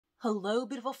Hello,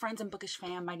 beautiful friends and Bookish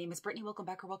Fam. My name is Brittany. Welcome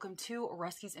back or welcome to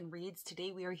Rescues and Reads.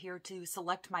 Today we are here to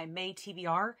select my May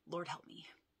TBR. Lord help me.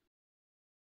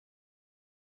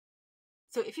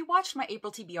 So if you watched my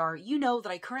April TBR, you know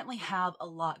that I currently have a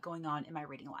lot going on in my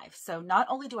reading life. So not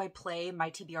only do I play my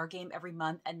TBR game every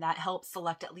month, and that helps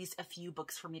select at least a few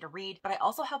books for me to read, but I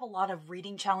also have a lot of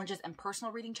reading challenges and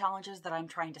personal reading challenges that I'm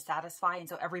trying to satisfy. And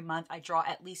so every month I draw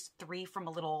at least 3 from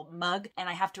a little mug, and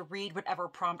I have to read whatever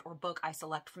prompt or book I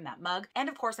select from that mug. And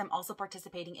of course, I'm also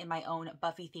participating in my own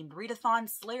Buffy-themed Readathon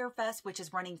Slayerfest, which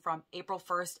is running from April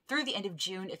 1st through the end of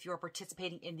June. If you are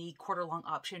participating in the quarter-long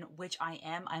option, which I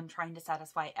am, I'm trying to satisfy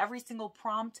every single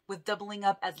prompt with doubling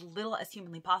up as little as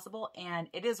humanly possible, and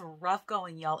it is rough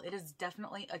going, y'all. It is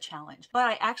definitely a challenge, but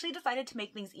I actually decided to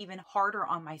make things even harder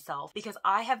on myself because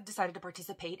I have decided to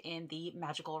participate in the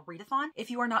Magical Readathon.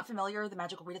 If you are not familiar, the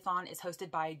Magical Readathon is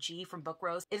hosted by G from Book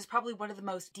Rose. It is probably one of the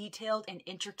most detailed and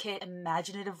intricate,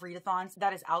 imaginative readathons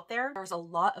that is out there. There's a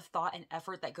lot of thought and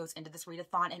effort that goes into this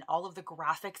readathon and all of the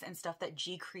graphics and stuff that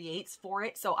G creates for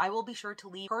it, so I will be sure to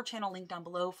leave her channel link down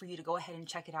below for you to go ahead and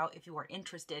check it out if you are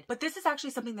interested. But this is actually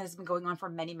something that has been going on for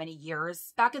many, many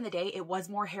years. Back in the day, it was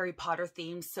more Harry Potter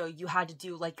themed, so you had to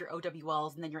do like your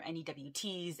OWLs and then your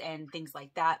NEWTs and things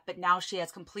like that. But now she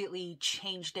has completely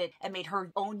changed it and made her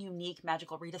own unique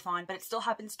Magical Readathon, but it still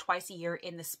happens twice a year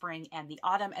in the spring and the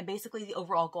autumn. And basically the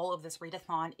overall goal of this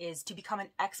readathon is to become an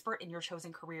expert in your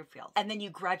chosen career field. And then you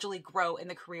gradually grow in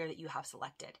the career that you have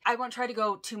selected. I won't try to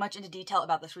go too much into detail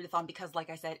about this readathon because, like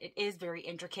I said, it is very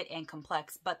intricate and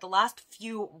complex, but the last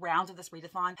few rounds of this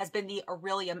readathon has been the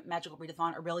Aurelium Magical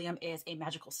Readathon. Aurelium is a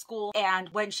magical school, and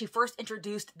when she first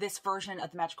introduced this version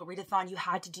of the Magical Readathon, you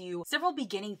had to do several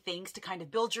beginning things to kind of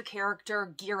build your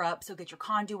character, gear up, so get your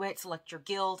conduit, select your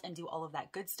guild, and do all of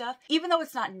that good stuff. Even though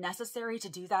it's not necessary to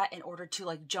do that in order to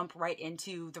like jump right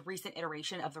into the recent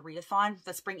iteration of the readathon,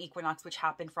 the spring equinox, which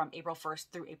happened from April 1st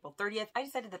through April 30th, I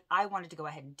decided that I wanted to go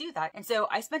ahead and do that. And so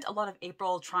I spent a lot of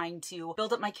April trying to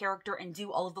build up my character and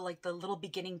do all of the little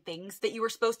beginning things that you were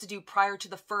supposed to do prior to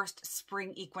the first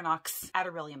spring equinox at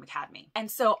Aurelium Academy. And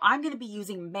so I'm going to be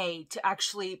using May to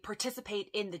actually participate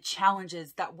in the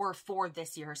challenges that were for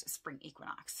this year's spring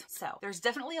equinox. So there's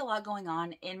definitely a lot going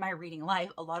on in my reading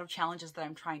life, a lot of challenges that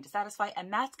I'm trying to satisfy,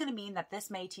 and that's going to mean that this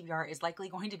May TBR is likely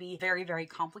going to be very, very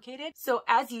complicated. So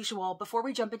as usual, before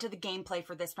we jump into the gameplay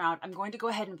for this round, I'm going to go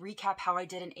ahead and recap how I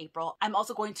did in April. I'm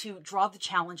also going to draw the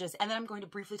challenges, and then I'm going to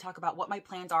briefly talk about what my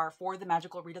plans are for the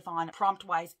Magical Readathon,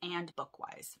 prompt-wise and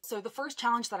book-wise. So the first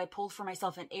challenge that I pulled for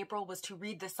myself in April was to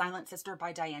read The Silent Sister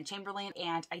by Diane Chamberlain,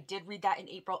 and I did read that in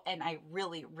April, and I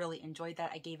really, really enjoyed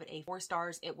that. I gave it a 4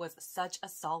 stars. It was such a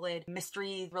solid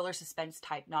mystery, thriller, suspense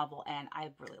type novel, and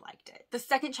I really liked it. The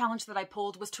second challenge that I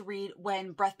pulled was to read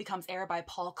When Breath Becomes Air by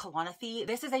Paul Kalanithi.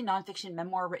 This is a nonfiction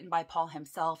memoir written by Paul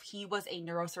himself. He was a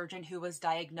neurosurgeon who was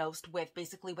diagnosed with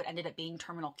basically what ended up being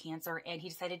terminal cancer, and he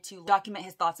decided to document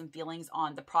his thoughts and feelings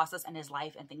on the process and his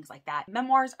life and things like that.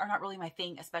 Memoirs are not really my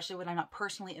thing, especially when I'm not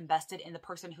personally invested in the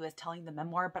person who is telling the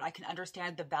memoir, but I can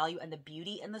understand the value and the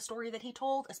beauty in the story that he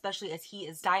told, especially as he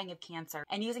is dying of cancer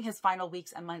and using his final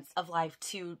weeks and months of life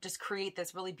to just create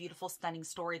this really beautiful, stunning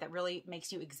story that really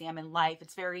makes you examine life.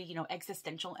 It's very, you know,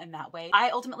 existential in that way. I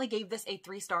ultimately gave this a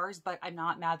 3 stars, but I'm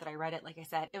not mad that I read it. Like I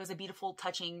said, it was a beautiful,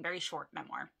 touching, very short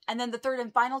memoir. And then the third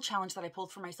and final challenge that I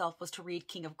pulled for myself was to read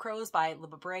King of Crows by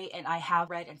Libba Bray, and I have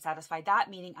read and satisfied that,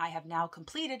 meaning I have now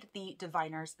completed the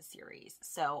Diviners series.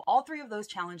 So all 3 of those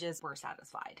challenges were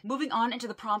satisfied. Moving on into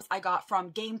the prompts I got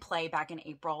from gameplay back in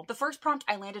April. The first prompt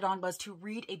I landed on was to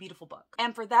read a beautiful book.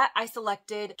 And for that, I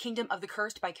selected Kingdom of the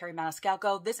Cursed by Carrie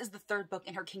Maniscalco. This is the 3rd book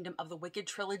in her Kingdom of the Wicked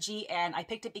trilogy, and I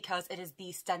picked it because it is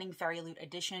the stunning Fairy Loot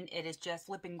edition. It is just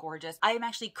flipping gorgeous. I am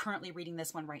actually currently reading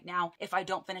this one right now. If I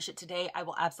don't finish it today, I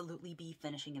will absolutely be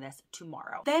finishing this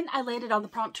tomorrow. Then I landed on the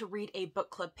prompt to read a book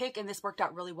club pick, and this worked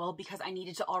out really well because I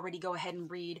needed to already go ahead and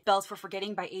read Bells for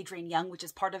Forgetting by Adrienne Young, which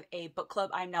is part of a book club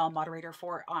I'm now a moderator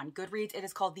for on Goodreads. It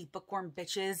is called the Bookworm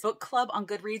Bitches Book Club on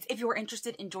Goodreads. If you are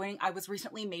interested in joining, I was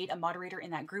recently made a moderator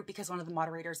in that group because one of the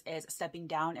moderators is stepping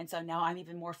down, and so now I'm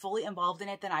even more fully involved in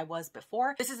it than I was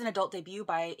before. This is an adult debut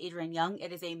by Adrienne Young.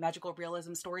 It is a magical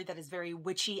realism story that is very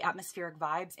witchy, atmospheric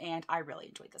vibes, and I really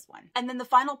enjoyed this one. And then the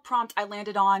final prompt I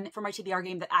landed on for my TBR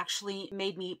game that actually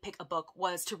made me pick a book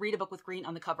was to read a book with green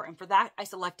on the cover, and for that I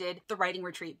selected The Writing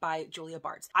Retreat by Julia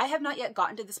Bartz. I have not yet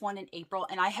gotten to this one in April,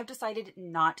 and I have decided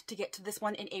not to get to this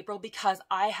one in April because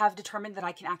I have determined that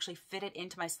I can actually fit it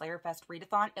into my Slayerfest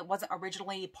readathon. It wasn't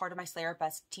originally part of my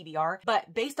Slayerfest TBR,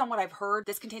 but based on what I've heard,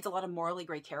 this contains a lot of morally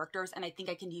gray characters, and I think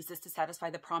I can use this to satisfy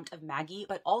the prompt of Maggie.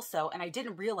 But also, and I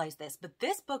didn't realize this, but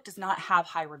this book does not have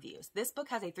high reviews. This book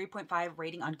has a 3.5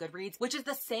 rating on Goodreads, which is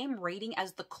the same rating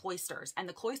as The Cloisters, and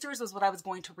The Cloisters was what I was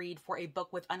going to read for a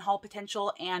book with unhaul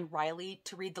potential, and Riley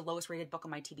to read the lowest rated book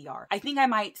on my TBR. I think I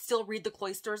might still read The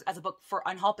Cloisters as a book for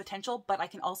unhaul potential, but I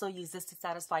can also use this to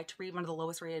satisfy to read one of the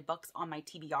lowest rated books on my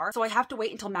TBR. So I have to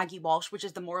wait until Maggie Walsh, which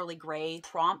is the morally gray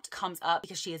prompt, comes up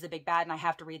because she is a big bad and I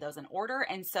have to read those in order.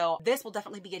 And so this will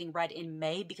definitely be getting read in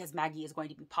May because Maggie is going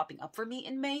to be popping up for me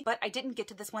in May, but I didn't get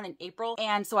to this one in April.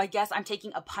 And so I guess I'm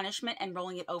taking a punishment and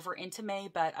rolling it over into May,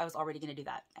 but I was already going to do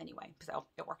that anyway. So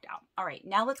it worked out. All right,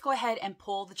 now let's go ahead and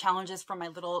pull the challenges from my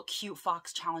little cute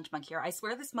fox challenge mug here. I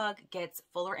swear this mug gets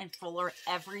fuller and fuller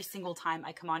every single time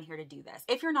I come on here to do this.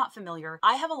 If you're not familiar,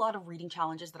 I have a lot of reading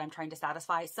challenges that I'm trying to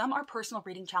satisfy. Some are personal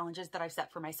reading challenges that I've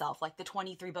set for myself, like the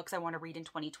 23 books I want to read in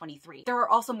 2023. There are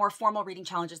also more formal reading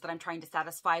challenges that I'm trying to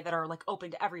satisfy that are like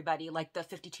open to everybody, like the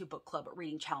 52 book club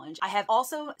reading challenge. I have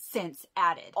also since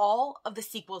added all of the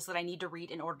sequels that I need to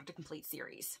read in order to complete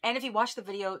series. And if you watch the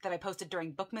video that I posted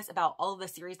during Bookmas about all of the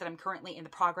series that I'm currently in the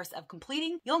progress of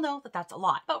completing, you'll know that that's a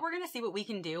lot, but we're gonna see what we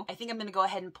can do. I think I'm gonna go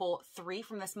ahead and pull 3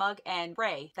 from this mug and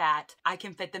pray that I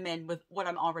can fit them in with what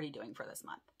I'm already doing for this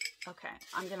month. Okay,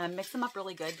 I'm gonna mix them up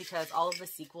really good because all of the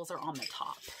sequels are on the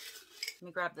top. Let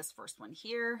me grab this first one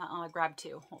here. I grabbed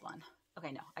 2, hold on.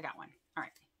 Okay, no, I got one. All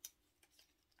right.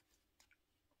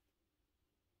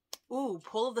 Ooh,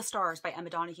 Pull of the Stars by Emma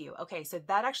Donoghue. Okay, so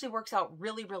that actually works out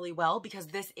really, really well because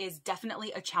this is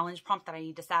definitely a challenge prompt that I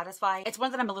need to satisfy. It's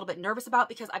one that I'm a little bit nervous about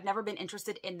because I've never been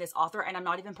interested in this author and I'm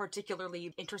not even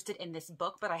particularly interested in this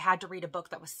book, but I had to read a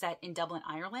book that was set in Dublin,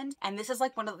 Ireland. And this is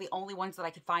like one of the only ones that I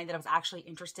could find that I was actually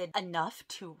interested enough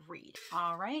to read.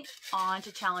 All right, on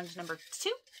to challenge number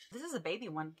 2. This is a baby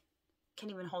one.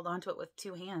 Can't even hold on to it with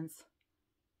 2 hands.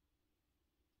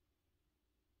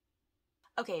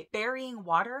 Okay, Burying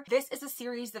Water. This is a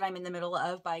series that I'm in the middle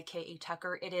of by K.A.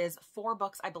 Tucker. It is 4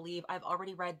 books, I believe. I've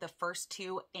already read the first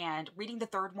 2, and reading the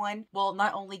 3rd one will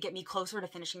not only get me closer to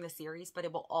finishing the series, but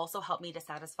it will also help me to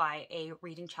satisfy a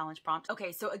reading challenge prompt.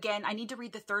 Okay, so again, I need to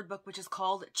read the 3rd book, which is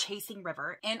called Chasing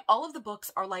River, and all of the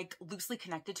books are like loosely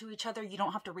connected to each other. You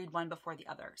don't have to read one before the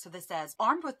other. So this says,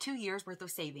 armed with 2 years worth of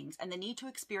savings and the need to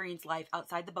experience life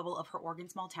outside the bubble of her Oregon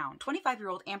small town,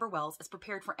 25-year-old Amber Wells is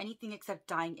prepared for anything except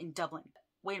dying in Dublin.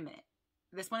 Wait a minute.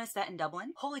 This one is set in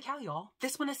Dublin? Holy cow, y'all.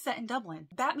 This one is set in Dublin.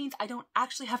 That means I don't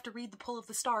actually have to read The Pull of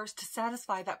the Stars to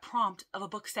satisfy that prompt of a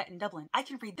book set in Dublin. I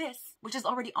can read this, which is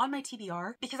already on my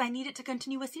TBR, because I need it to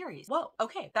continue a series. Whoa,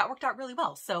 okay, that worked out really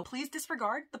well. So please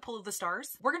disregard The Pull of the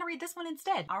Stars. We're gonna read this one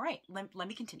instead. All right, let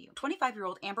me continue.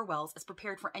 25-year-old Amber Wells is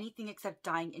prepared for anything except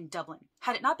dying in Dublin.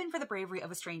 Had it not been for the bravery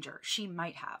of a stranger, she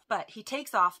might have. But he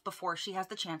takes off before she has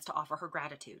the chance to offer her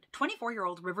gratitude.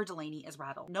 24-year-old River Delaney is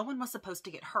rattled. No one was supposed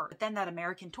to get hurt, but then that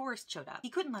American tourist showed up.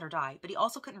 He couldn't let her die, but he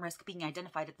also couldn't risk being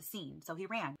identified at the scene, so he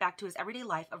ran back to his everyday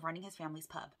life of running his family's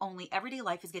pub. Only everyday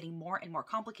life is getting more and more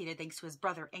complicated thanks to his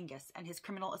brother Angus and his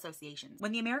criminal associations.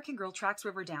 When the American girl tracks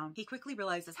River down, he quickly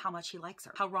realizes how much he likes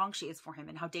her, how wrong she is for him,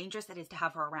 and how dangerous it is to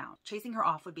have her around. Chasing her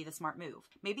off would be the smart move.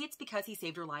 Maybe it's because he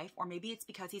saved her life, or maybe it's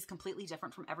because he's completely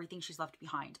different from everything she's left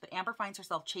behind, but Amber finds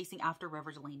herself chasing after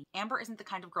River Delaney. Amber isn't the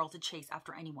kind of girl to chase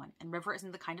after anyone, and River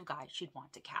isn't the kind of guy she'd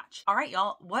want to catch. All right,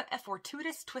 y'all, what a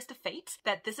fortuitous twist of fate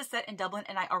that this is set in Dublin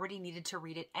and I already needed to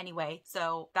read it anyway,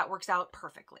 so that works out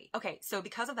perfectly. Okay, so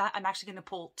because of that, I'm actually going to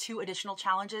pull 2 additional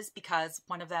challenges because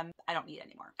one of them I don't need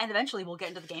anymore. And eventually we'll get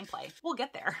into the gameplay. We'll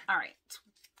get there. All right.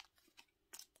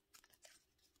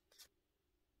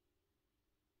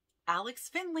 Alex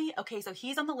Finley. Okay, so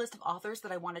he's on the list of authors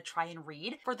that I want to try and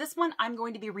read. For this one, I'm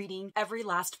going to be reading Every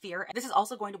Last Fear. This is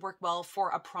also going to work well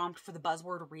for a prompt for the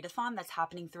Buzzword Readathon that's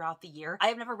happening throughout the year. I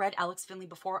have never read Alex Finley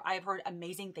before. I have heard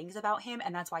amazing things about him,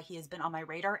 and that's why he has been on my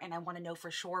radar, and I want to know for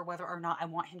sure whether or not I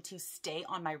want him to stay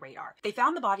on my radar. They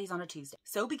found the bodies on a Tuesday.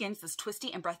 So begins this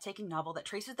twisty and breathtaking novel that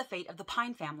traces the fate of the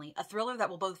Pine family, a thriller that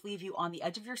will both leave you on the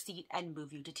edge of your seat and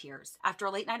move you to tears. After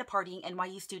a late night of partying,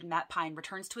 NYU student Matt Pine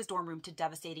returns to his dorm room to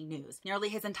devastating news. news. Nearly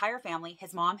his entire family,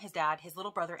 his mom, his dad, his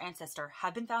little brother, and sister,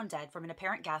 have been found dead from an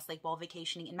apparent gas leak while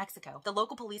vacationing in Mexico. The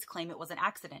local police claim it was an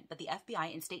accident, but the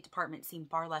FBI and State Department seem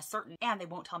far less certain, and they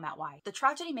won't tell Matt why. The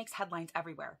tragedy makes headlines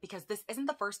everywhere, because this isn't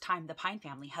the first time the Pine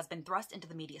family has been thrust into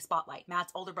the media spotlight.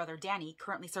 Matt's older brother Danny,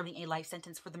 currently serving a life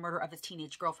sentence for the murder of his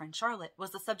teenage girlfriend Charlotte,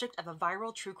 was the subject of a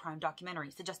viral true crime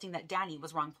documentary suggesting that Danny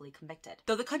was wrongfully convicted.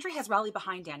 Though the country has rallied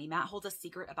behind Danny, Matt holds a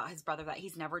secret about his brother that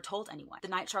he's never told anyone. The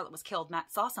night Charlotte was killed,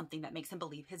 Matt saw something that makes him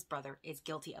believe his brother is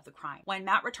guilty of the crime. When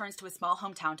Matt returns to his small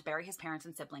hometown to bury his parents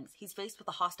and siblings, he's faced with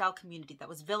a hostile community that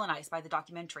was villainized by the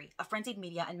documentary, a frenzied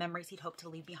media, and memories he'd hoped to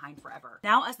leave behind forever.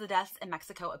 Now, as the deaths in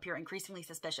Mexico appear increasingly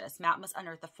suspicious, Matt must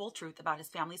unearth the full truth about his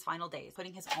family's final days,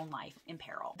 putting his own life in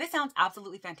peril. This sounds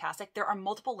absolutely fantastic. There are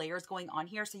multiple layers going on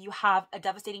here. So you have a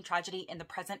devastating tragedy in the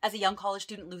present as a young college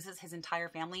student loses his entire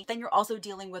family. Then you're also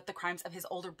dealing with the crimes of his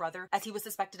older brother as he was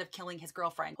suspected of killing his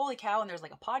girlfriend. Holy cow, and there's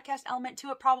like a podcast element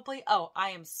to it probably. Oh, I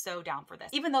am so down for this.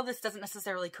 Even though this doesn't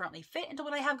necessarily currently fit into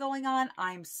what I have going on,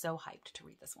 I'm so hyped to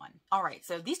read this one. All right,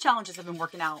 so these challenges have been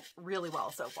working out really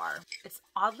well so far. It's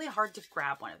oddly hard to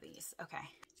grab one of these. Okay.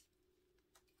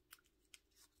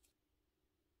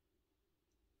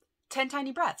 10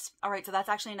 Tiny Breaths. All right, so that's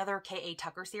actually another K.A.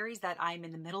 Tucker series that I'm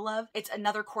in the middle of. It's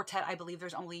another quartet. I believe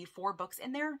there's only 4 books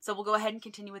in there. So we'll go ahead and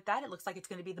continue with that. It looks like it's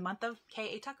going to be the month of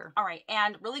K.A. Tucker. All right,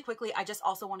 and really quickly, I just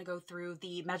also want to go through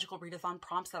the magical readathon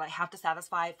prompts that I have to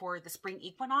satisfy for the spring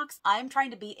equinox. I'm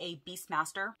trying to be a beast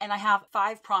master, and I have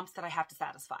 5 prompts that I have to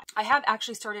satisfy. I have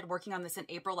actually started working on this in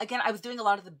April. Again, I was doing a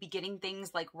lot of the beginning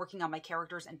things, like working on my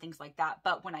characters and things like that,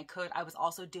 but when I could, I was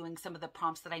also doing some of the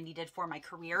prompts that I needed for my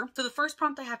career. So the first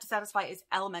prompt I have to satisfy is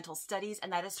Elemental Studies,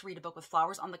 and that is to read a book with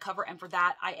flowers on the cover. And for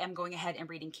that, I am going ahead and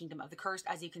reading Kingdom of the Cursed.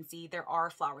 As you can see, there are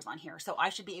flowers on here. So I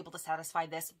should be able to satisfy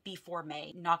this before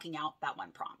May, knocking out that one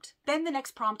prompt. Then the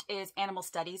next prompt is Animal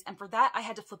Studies. And for that, I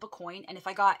had to flip a coin. And if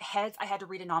I got heads, I had to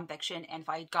read a nonfiction. And if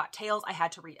I got tails, I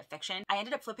had to read a fiction. I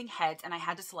ended up flipping heads and I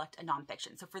had to select a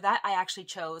nonfiction. So for that, I actually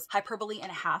chose Hyperbole and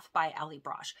a Half by Ali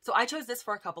Brosh. So I chose this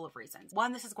for a couple of reasons.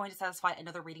 One, this is going to satisfy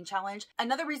another reading challenge.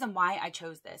 Another reason why I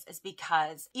chose this is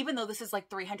because even though this is like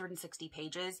 360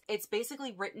 pages, it's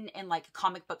basically written in like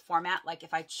comic book format. Like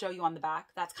if I show you on the back,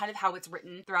 that's kind of how it's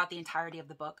written throughout the entirety of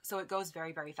the book. So it goes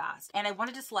very, very fast. And I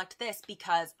wanted to select this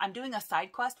because I'm doing a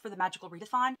side quest for the magical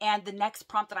readathon. And the next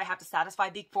prompt that I have to satisfy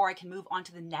before I can move on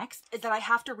to the next is that I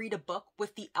have to read a book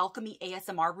with the alchemy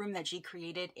ASMR room that G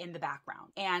created in the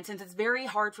background. And since it's very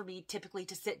hard for me typically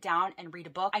to sit down and read a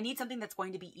book, I need something that's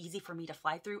going to be easy for me to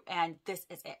fly through. And this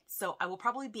is it. So I will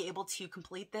probably be able to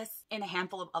complete this in a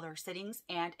handful of other sittings,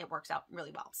 and it works out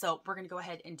really well. So we're going to go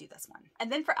ahead and do this one.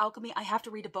 And then for alchemy, I have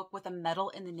to read a book with a metal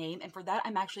in the name. And for that,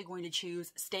 I'm actually going to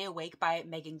choose Stay Awake by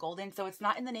Megan Goldin. So it's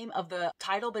not in the name of the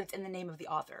title, but it's in the name of the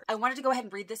author. I wanted to go ahead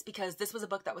and read this because this was a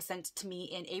book that was sent to me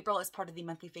in April as part of the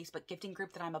monthly Facebook gifting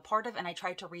group that I'm a part of. And I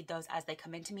tried to read those as they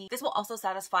come into me. This will also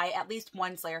satisfy at least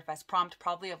one Slayerfest prompt,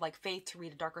 probably of like Faith to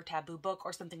read a darker taboo book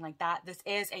or something like that. This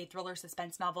is a thriller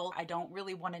suspense novel. I don't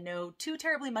really want to know too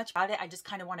terribly much about it. I just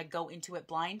kind of want to go into it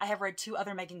blind. I have read 2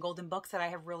 other Megan Goldin books that I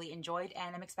have really enjoyed,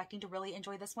 and I'm expecting to really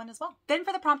enjoy this one as well. Then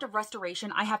for the prompt of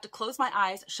restoration, I have to close my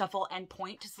eyes, shuffle, and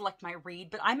point to select my read,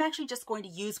 but I'm actually just going to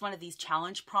use one of these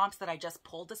challenge prompts that I just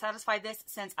pulled to satisfy this,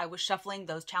 since I was shuffling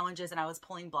those challenges and I was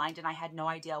pulling blind and I had no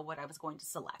idea what I was going to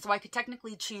select. So I could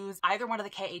technically choose either one of the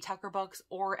K.A. Tucker books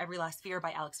or Every Last Fear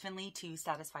by Alex Finley to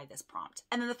satisfy this prompt.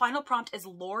 And then the final prompt is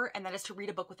lore, and that is to read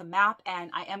a book with a map,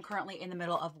 and I am currently in the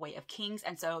middle of Way of Kings,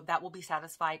 and so that will be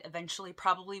satisfied eventually,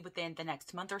 probably within the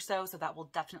next month or so that will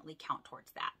definitely count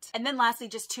towards that. And then lastly,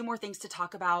 just 2 more things to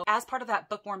talk about. As part of that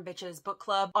Bookworm Bitches book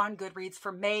club on Goodreads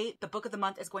for May, the book of the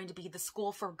month is going to be The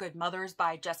School for Good Mothers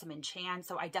by Jessamine Chan,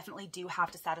 so I definitely do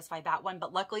have to satisfy that one,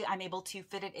 but luckily I'm able to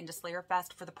fit it into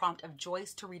Slayerfest for the prompt of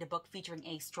Joyce to read a book featuring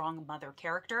a strong mother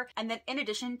character. And then in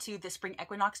addition to the spring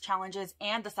equinox challenges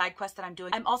and the side quest that I'm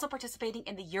doing, I'm also participating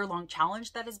in the year-long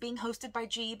challenge that is being hosted by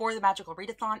G for the magical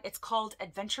readathon. It's called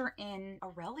Adventure in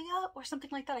Aurelia or something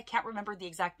like that. I can't remember the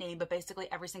exact name, but basically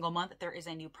every single month there is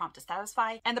a new prompt to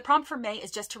satisfy. And the prompt for May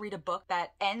is just to read a book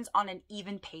that ends on an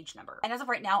even page number. And as of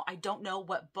right now, I don't know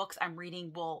what books I'm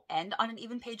reading will end on an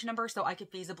even page number, so I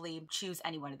could feasibly choose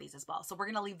any one of these as well. So we're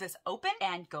gonna leave this open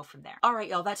and go from there. All right,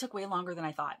 y'all, that took way longer than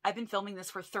I thought. I've been filming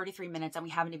this for 33 minutes and we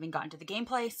haven't even gotten to the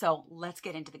gameplay, so let's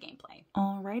get into the gameplay.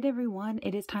 All right, everyone,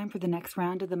 it is time for the next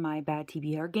round of the My Bad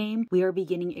TBR game. We are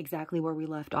beginning exactly where we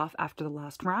left off after the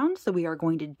last round, so we are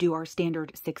going to do our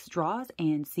standard 6 draws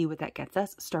and see what that gets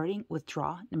us, starting with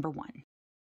draw number 1.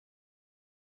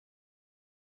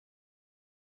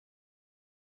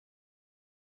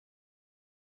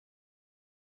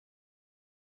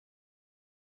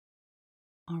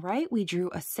 All right, we drew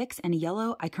a 6 and a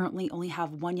yellow. I currently only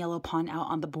have one yellow pawn out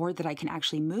on the board that I can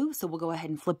actually move, so we'll go ahead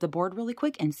and flip the board really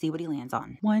quick and see what he lands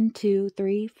on. 1, 2,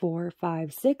 3, 4,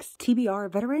 5, 6.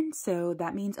 TBR veteran, so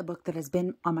that means a book that has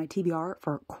been on my TBR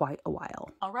for quite a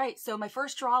while. All right, so my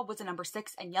first draw was a number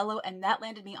 6 and yellow, and that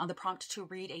landed me on the prompt to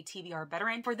read a TBR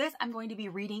veteran. For this, I'm going to be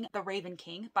reading The Raven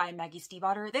King by Maggie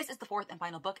Stievater. This is the 4th and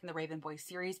final book in the Raven Boys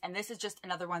series, and this is just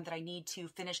another one that I need to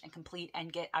finish and complete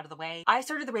and get out of the way. I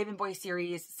started the Raven Boys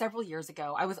series several years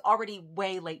ago. I was already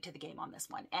way late to the game on this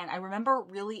one, and I remember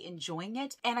really enjoying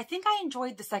it, and I think I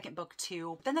enjoyed the second book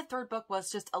too. Then the third book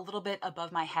was just a little bit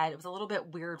above my head. It was a little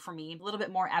bit weird for me, a little bit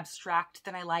more abstract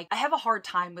than I like. I have a hard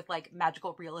time with like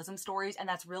magical realism stories, and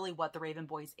that's really what the Raven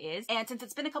Boys is. And since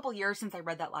it's been a couple years since I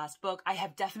read that last book, I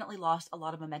have definitely lost a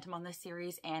lot of momentum on this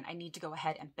series, and I need to go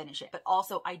ahead and finish it. But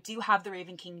also, I do have the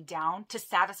Raven King down to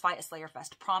satisfy a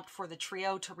Slayerfest prompt for the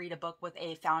trio to read a book with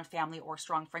a found family or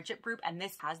strong friendship group, and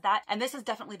this has that. And this has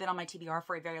definitely been on my TBR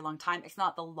for a very long time. It's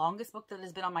not the longest book that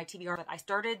has been on my TBR, but I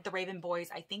started the Raven Boys,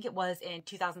 I think it was in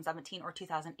 2017 or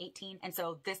 2018. And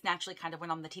so this naturally kind of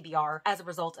went on the TBR as a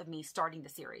result of me starting the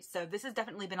series. So this has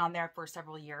definitely been on there for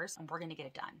several years, and we're going to get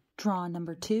it done. Draw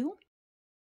number 2.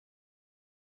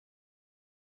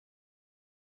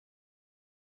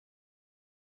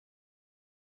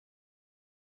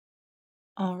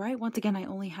 All right, once again, I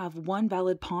only have one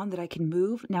valid pawn that I can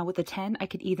move. Now with a 10, I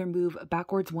could either move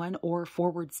backwards 1 or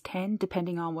forwards 10,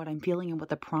 depending on what I'm feeling and what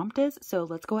the prompt is. So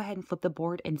let's go ahead and flip the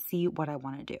board and see what I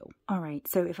want to do. All right,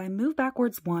 so if I move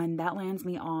backwards 1, that lands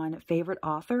me on favorite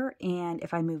author. And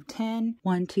if I move 10,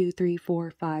 1, 2, 3,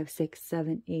 4, 5, 6,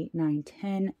 7, 8, 9,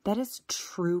 10, that is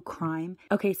true crime.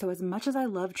 Okay, so as much as I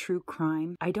love true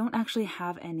crime, I don't actually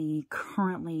have any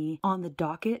currently on the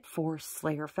docket for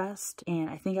Slayerfest. And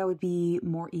I think I would be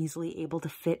more easily able to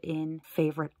fit in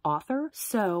favorite author.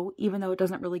 So even though it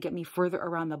doesn't really get me further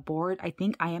around the board, I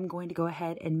think I am going to go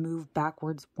ahead and move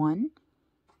backwards 1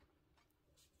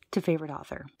 to favorite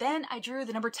author. Then I drew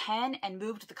the number 10 and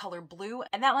moved the color blue,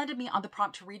 and that landed me on the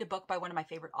prompt to read a book by one of my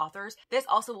favorite authors. This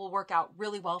also will work out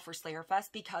really well for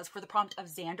Slayerfest because for the prompt of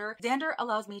Xander, Xander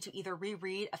allows me to either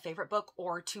reread a favorite book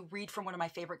or to read from one of my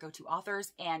favorite go-to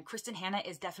authors, and Kristin Hannah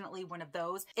is definitely one of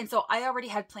those. And so I already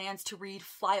had plans to read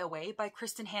Fly Away by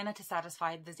Kristin Hannah to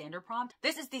satisfy the Xander prompt.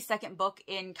 This is the second book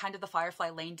in kind of the Firefly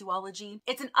Lane duology.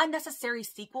 It's an unnecessary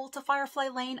sequel to Firefly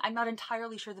Lane. I'm not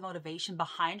entirely sure the motivation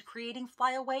behind creating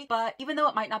Fly Away, but even though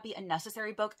it might not be a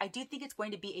necessary book, I do think it's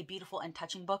going to be a beautiful and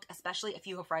touching book, especially if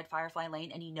you have read Firefly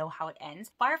Lane and you know how it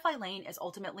ends. Firefly Lane is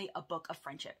ultimately a book of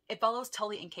friendship. It follows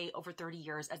Tully and Kate over 30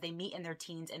 years as they meet in their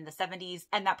teens in the 70s,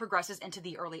 and that progresses into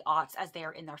the early aughts as they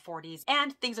are in their 40s,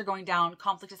 and things are going down,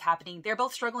 conflict is happening. They're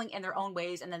both struggling in their own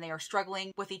ways, and then they are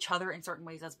struggling with each other in certain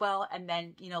ways as well. And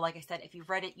then, you know, like I said, if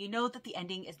you've read it, you know that the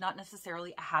ending is not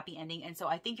necessarily a happy ending, and so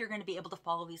I think you're going to be able to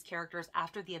follow these characters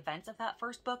after the events of that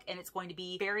first book, and it's going to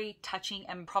be very touching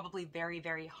and probably very,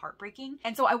 very heartbreaking.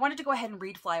 And so I wanted to go ahead and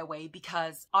read Fly Away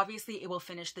because obviously it will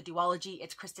finish the duology.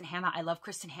 It's Kristin Hannah. I love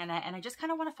Kristin Hannah, and I just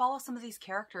kind of want to follow some of these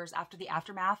characters after the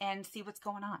aftermath and see what's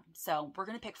going on. So we're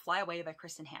going to pick Fly Away by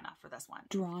Kristin Hannah for this one.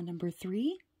 Draw number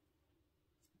 3.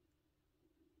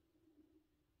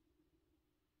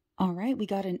 All right, we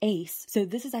got an ace. So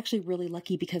this is actually really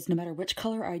lucky because no matter which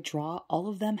color I draw, all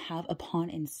of them have a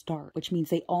pawn in start, which means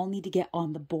they all need to get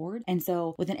on the board. And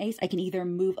so with an ace, I can either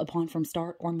move a pawn from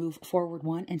start or move forward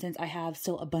 1. And since I have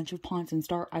still a bunch of pawns in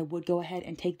start, I would go ahead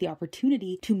and take the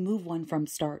opportunity to move one from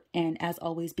start. And as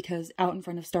always, because out in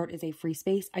front of start is a free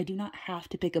space, I do not have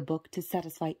to pick a book to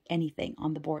satisfy anything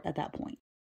on the board at that point.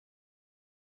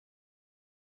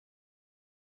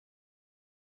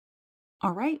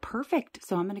 All right, perfect.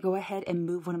 So I'm going to go ahead and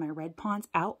move one of my red pawns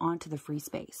out onto the free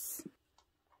space.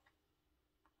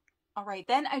 All right,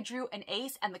 then I drew an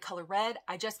ace and the color red.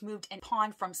 I just moved a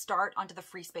pawn from start onto the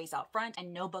free space out front,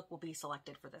 and no book will be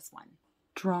selected for this one.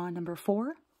 Draw number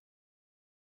 4.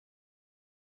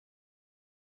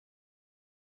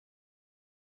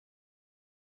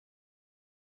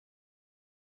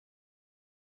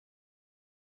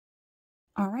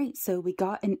 All right, so we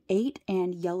got an 8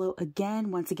 and yellow again.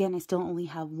 Once again, I still only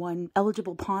have one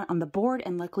eligible pawn on the board,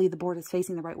 and luckily the board is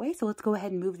facing the right way. So let's go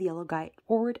ahead and move the yellow guy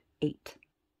forward 8.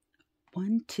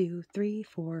 1, 2, 3,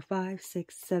 4, 5,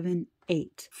 6, 7,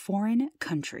 8, foreign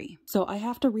country. So I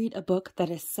have to read a book that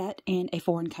is set in a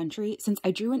foreign country. Since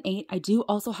I drew an 8, I do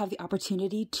also have the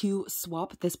opportunity to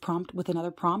swap this prompt with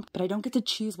another prompt, but I don't get to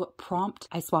choose what prompt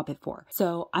I swap it for.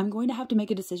 So I'm going to have to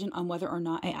make a decision on whether or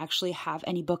not I actually have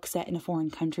any book set in a foreign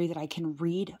country that I can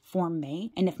read for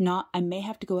May. And if not, I may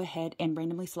have to go ahead and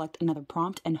randomly select another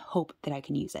prompt and hope that I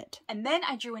can use it. And then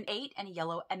I drew an 8 and a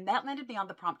yellow, and that landed me on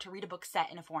the prompt to read a book set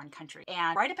in a foreign country.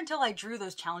 And right up until I drew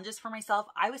those challenges for myself,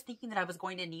 I was thinking that I was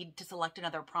going to need to select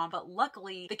another prompt, but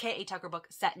luckily the K.A. Tucker book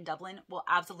set in Dublin will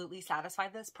absolutely satisfy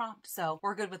this prompt. So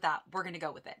we're good with that. We're going to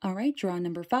go with it. All right, draw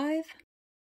number 5.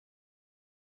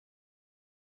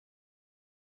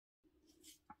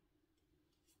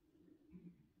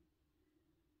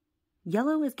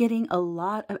 Yellow is getting a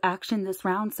lot of action this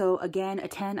round. So again, a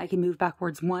 10, I can move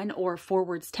backwards 1 or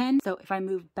forwards 10. So if I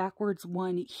move backwards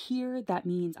 1 here, that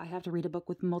means I have to read a book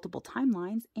with multiple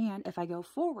timelines. And if I go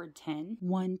forward 10,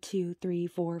 1, 2, 3,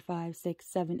 4, 5, 6,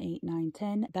 7, 8, 9,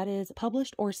 10, that is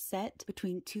published or set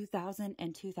between 2000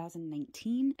 and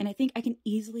 2019. And I think I can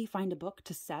easily find a book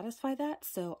to satisfy that.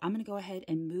 So I'm going to go ahead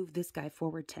and move this guy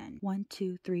forward 10. 1,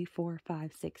 2, 3, 4,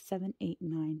 5, 6, 7, 8,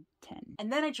 9, 10.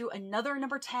 And then I drew another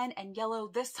number 10 and yellow.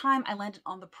 This time I landed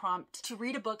on the prompt to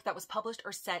read a book that was published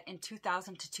or set in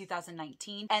 2000 to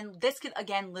 2019. And this could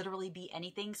again literally be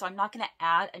anything. So I'm not going to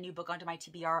add a new book onto my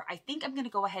TBR. I think I'm going to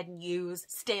go ahead and use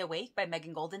Stay Awake by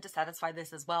Megan Goldin to satisfy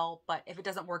this as well. But if it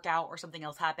doesn't work out or something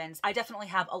else happens, I definitely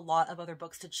have a lot of other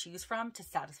books to choose from to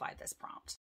satisfy this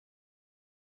prompt.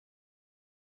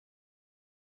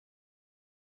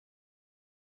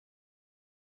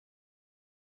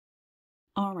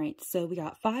 All right, so we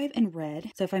got 5 in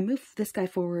red. So if I move this guy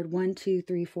forward, 1, 2,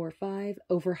 3, 4, 5,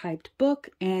 overhyped book,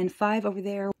 and 5 over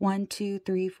there, 1, 2,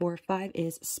 3, 4, 5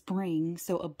 is spring.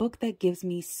 So a book that gives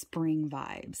me spring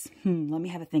vibes. Let me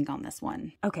have a think on this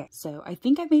one. Okay, so I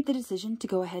think I've made the decision to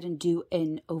go ahead and do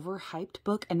an overhyped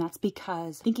book, and that's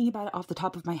because thinking about it off the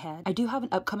top of my head, I do have an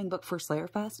upcoming book for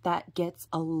Slayerfest that gets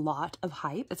a lot of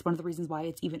hype. That's one of the reasons why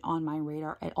it's even on my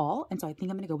radar at all, and so I think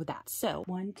I'm gonna go with that. So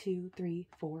 1, 2, 3,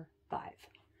 4, 5.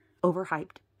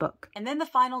 Overhyped book. And then the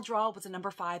final draw was a number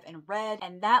 5 in red,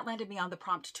 and that landed me on the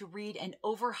prompt to read an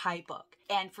overhyped book.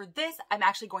 And for this, I'm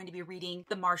actually going to be reading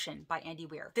The Martian by Andy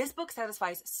Weir. This book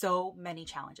satisfies so many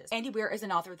challenges. Andy Weir is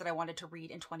an author that I wanted to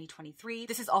read in 2023.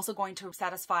 This is also going to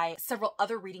satisfy several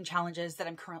other reading challenges that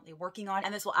I'm currently working on,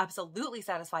 and this will absolutely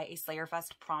satisfy a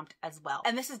Slayerfest prompt as well.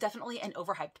 And this is definitely an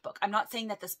overhyped book. I'm not saying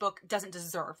that this book doesn't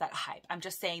deserve that hype. I'm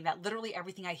just saying that literally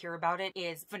everything I hear about it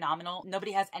is phenomenal.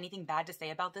 Nobody has anything bad to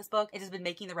say about this book. It has been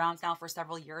making the rounds now for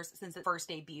several years since it first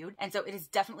debuted, and so it is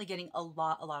definitely getting a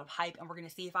lot of hype, and we're going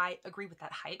to see if I agree with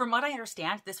that hype. From what I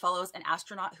understand, this follows an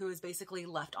astronaut who is basically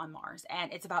left on Mars,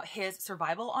 and it's about his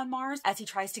survival on Mars as he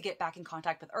tries to get back in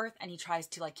contact with Earth, and he tries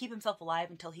to like keep himself alive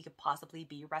until he could possibly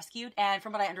be rescued. And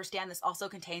from what I understand, this also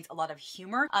contains a lot of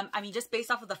humor. I mean, just based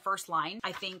off of the first line,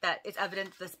 I think that it's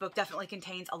evident this book definitely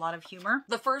contains a lot of humor.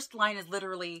 The first line is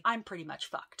literally, "I'm pretty much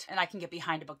fucked," and I can get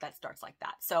behind a book that starts like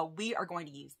that. So we are going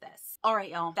to use this. All right,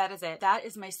 y'all, that is it. That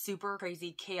is my super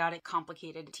crazy, chaotic,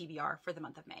 complicated TBR for the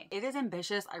month of May. It is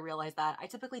ambitious. I realize that. I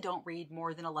typically don't read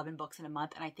more than 11 books in a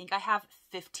month, and I think I have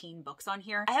 15 books on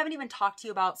here. I haven't even talked to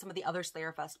you about some of the other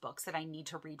Slayerfest books that I need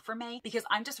to read for May, because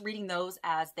I'm just reading those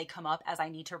as they come up, as I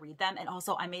need to read them. And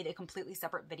also I made a completely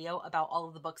separate video about all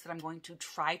of the books that I'm going to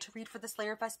try to read for the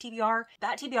Slayerfest TBR.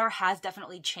 That TBR has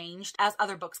definitely changed as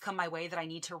other books come my way that I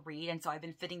need to read, and so I've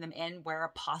been fitting them in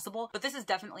where possible, but this is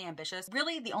definitely ambitious.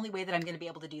 Really, the only way that I'm going to be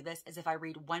able to do this is if I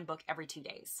read one book every 2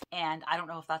 days, and I don't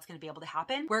know if that's going to be able to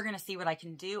happen. We're going to see what I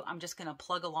can do. I'm just going to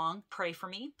plug along. Pray for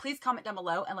me. Please comment down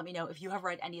below and let me know if you have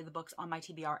read any of the books on my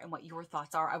TBR and what your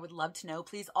thoughts are. I would love to know.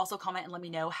 Please also comment and let me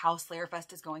know how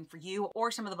Slayerfest is going for you,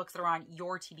 or some of the books that are on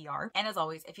your TBR. And as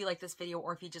always, if you like this video,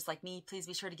 or if you just like me, please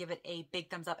be sure to give it a big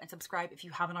thumbs up and subscribe if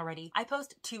you haven't already. I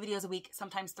post 2 videos a week,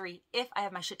 sometimes 3, if I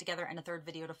have my shit together and a 3rd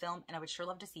video to film, and I would sure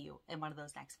love to see you in one of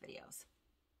those next videos.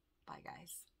 Bye,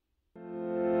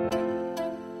 guys.